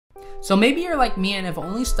So maybe you're like me and have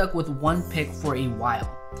only stuck with one pick for a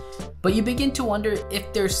while, but you begin to wonder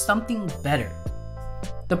if there's something better.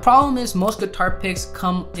 The problem is most guitar picks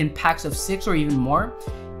come in packs of 6 or even more,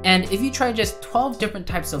 and if you try just 12 different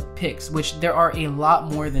types of picks, which there are a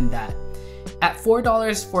lot more than that, at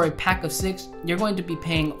 $4 for a pack of 6, you're going to be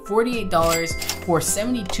paying $48 for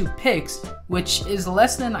 72 picks, which is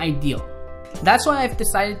less than ideal. That's why I've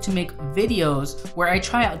decided to make videos where I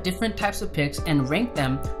try out different types of picks and rank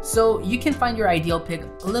them so you can find your ideal pick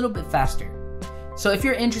a little bit faster. So if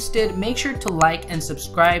you're interested, make sure to like and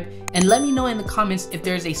subscribe and let me know in the comments if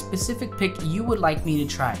there's a specific pick you would like me to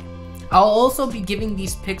try. I'll also be giving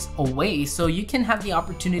these picks away so you can have the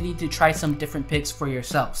opportunity to try some different picks for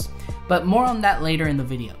yourselves, but more on that later in the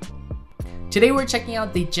video. Today we're checking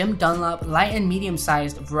out the Jim Dunlop Light and Medium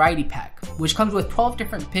Sized Variety Pack, which comes with 12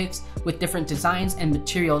 different picks with different designs and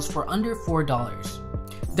materials for under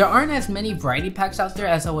 $4. There aren't as many variety packs out there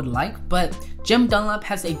as I would like, but Jim Dunlop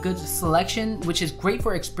has a good selection which is great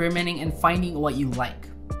for experimenting and finding what you like.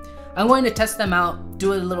 I'm going to test them out,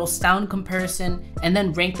 do a little sound comparison, and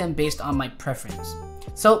then rank them based on my preference.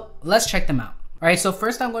 So let's check them out. Alright, so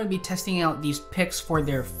first I'm going to be testing out these picks for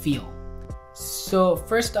their feel. So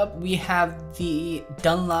first up we have the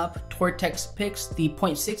Dunlop Tortex picks, the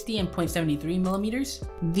 .60 and .73 millimeters.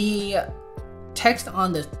 The text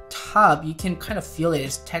on the top, you can kind of feel it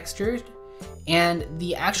is textured, and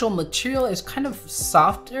the actual material is kind of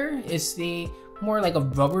softer. It's the more like a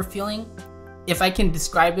rubber feeling. If I can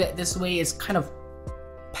describe it this way, it's kind of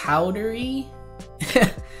powdery.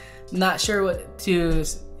 Not sure what to,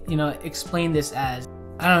 explain this as.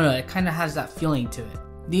 I don't know, it kind of has that feeling to it.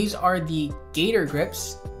 These are the Gator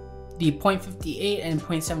grips, the .58 and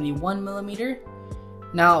 .71 millimeter.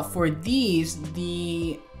 Now for these,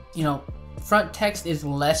 the front text is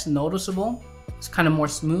less noticeable. It's kind of more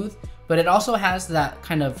smooth, but it also has that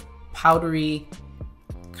kind of powdery,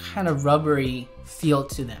 kind of rubbery feel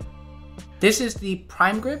to them. This is the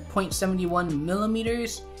Prime Grip, .71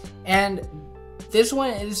 millimeters, and this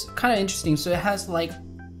one is kind of interesting. So it has like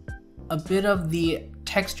a bit of the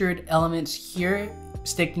textured elements here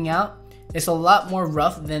sticking out. It's a lot more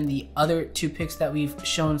rough than the other two picks that we've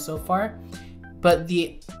shown so far, but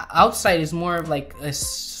the outside is more of like a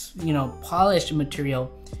polished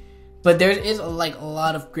material, but there is a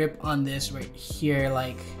lot of grip on this right here.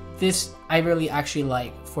 Like this I really actually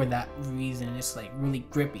like for that reason. It's like really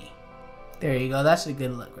grippy. There you go, that's a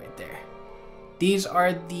good look right there. These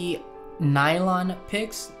are the nylon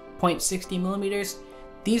picks, .60 millimeters.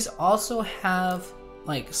 These also have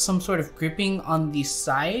like some sort of gripping on the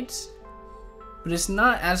sides, but it's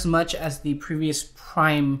not as much as the previous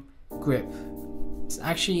Prime Grip. It's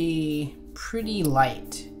actually pretty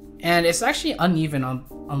light, and it's actually uneven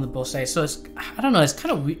on the both sides. So it's, I don't know, it's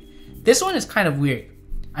kind of weird. This one is kind of weird.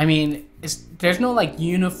 I mean, there's no like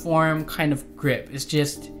uniform kind of grip. It's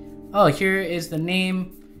just, oh, here is the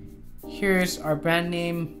name, here's our brand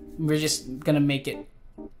name, we're just gonna make it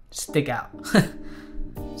stick out.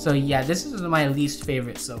 So yeah, this is my least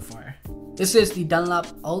favorite so far. This is the Dunlop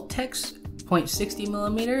Ultex, .60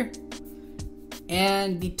 millimeter,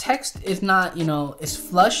 and the text is not, it's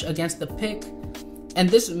flush against the pick, and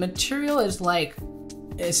this material is like,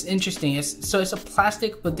 it's interesting. So it's a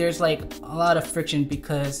plastic, but there's like a lot of friction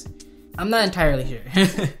because I'm not entirely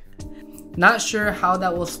sure. Not sure how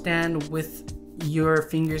that will stand with your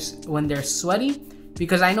fingers when they're sweaty,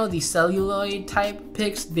 because I know the celluloid type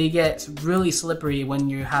picks, they get really slippery when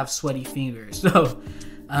you have sweaty fingers. So,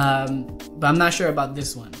 but I'm not sure about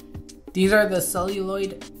this one. These are the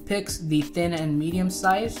celluloid picks, the thin and medium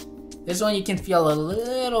size. This one you can feel a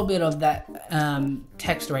little bit of that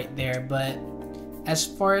text right there, but as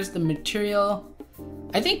far as the material,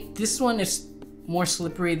 I think this one is more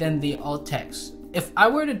slippery than the Ultex. If I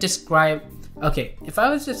were to describe, if I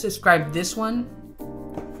was to describe this one,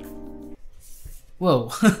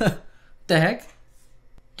 whoa, the heck?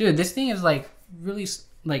 Dude, this thing is like really,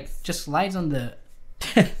 just slides on the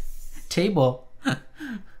table.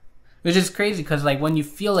 Which is crazy because like when you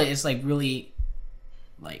feel it, it's like really,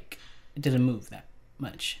 like it doesn't move that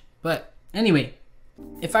much. But anyway,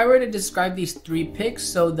 if I were to describe these three picks,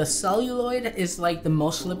 so the celluloid is like the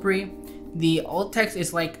most slippery. The Ultex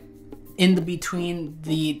is like in the between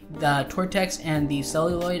the Tortex and the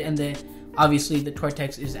celluloid, and obviously the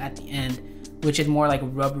Tortex is at the end, which is more like a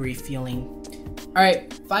rubbery feeling. All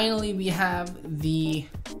right, finally we have the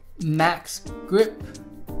Max Grip,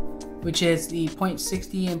 which is the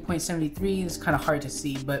 .60 and .73. It's kind of hard to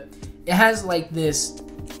see, but it has like this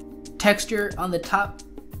texture on the top.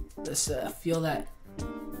 Let's feel that.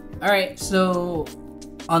 All right, so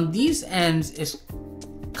on these ends, it's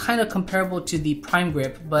kind of comparable to the prime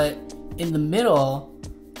grip, but in the middle,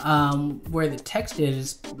 where the text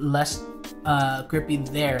is less grippy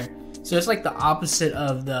there. So it's like the opposite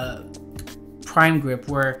of the prime grip,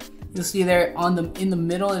 where you'll see there in the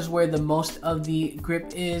middle is where the most of the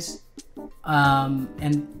grip is,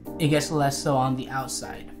 and it gets less so on the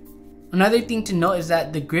outside. Another thing to note is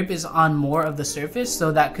that the grip is on more of the surface,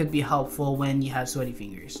 so that could be helpful when you have sweaty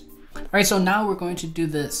fingers. Alright, so now we're going to do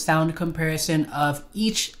the sound comparison of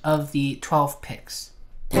each of the 12 picks.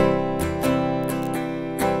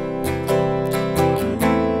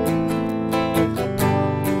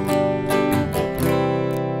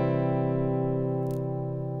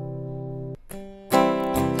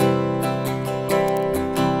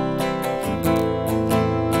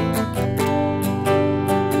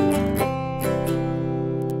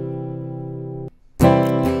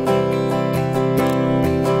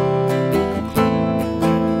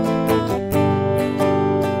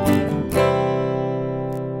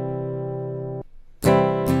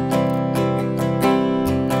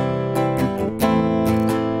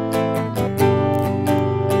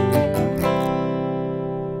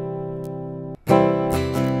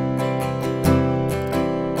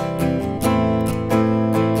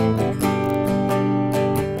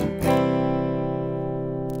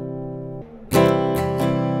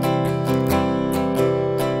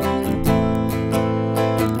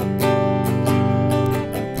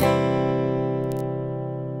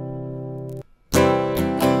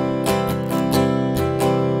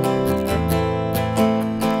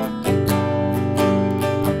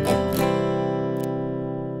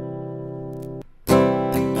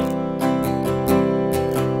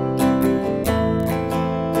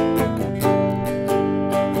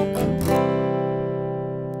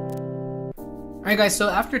 Alright guys, so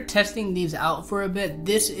after testing these out for a bit,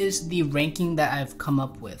 this is the ranking that I've come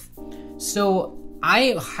up with. So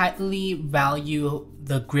I highly value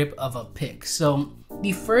the grip of a pick. So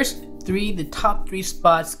the top three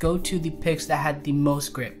spots go to the picks that had the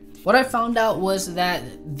most grip. What I found out was that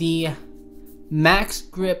the max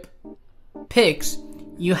grip picks,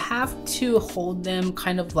 you have to hold them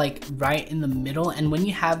kind of like right in the middle, and when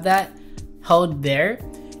you have that held there,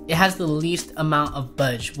 it has the least amount of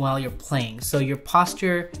budge while you're playing. So your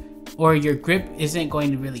posture or your grip isn't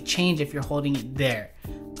going to really change if you're holding it there.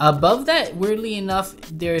 Above that, weirdly enough,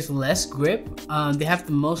 there's less grip. They have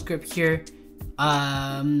the most grip here.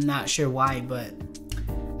 I'm not sure why, but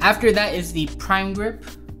after that is the prime grip,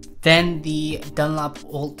 then the Dunlop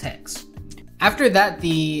Light. After that,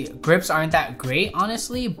 the grips aren't that great,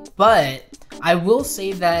 honestly, but I will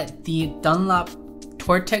say that the Dunlop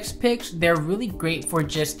Tortex picks, they're really great for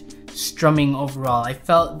just strumming overall. I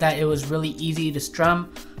felt that it was really easy to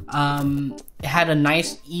strum. It had a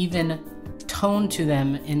nice even tone to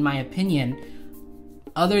them, in my opinion.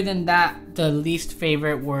 Other than that, the least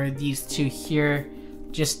favorite were these two here.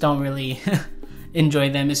 Just don't really enjoy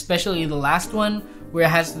them, especially the last one where it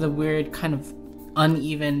has the weird kind of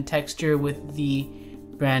uneven texture with the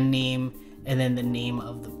brand name and then the name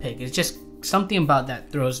of the pick. It's just something about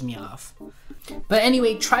that throws me off. But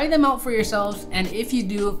anyway, try them out for yourselves, and if you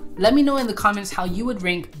do, let me know in the comments how you would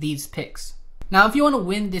rank these picks. Now, if you want to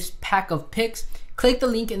win this pack of picks, click the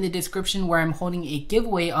link in the description where I'm holding a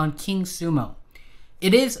giveaway on King Sumo.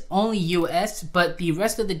 It is only US, but the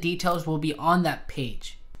rest of the details will be on that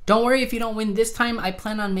page. Don't worry if you don't win this time, I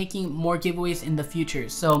plan on making more giveaways in the future.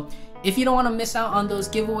 So if you don't want to miss out on those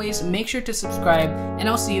giveaways, make sure to subscribe, and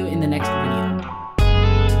I'll see you in the next video.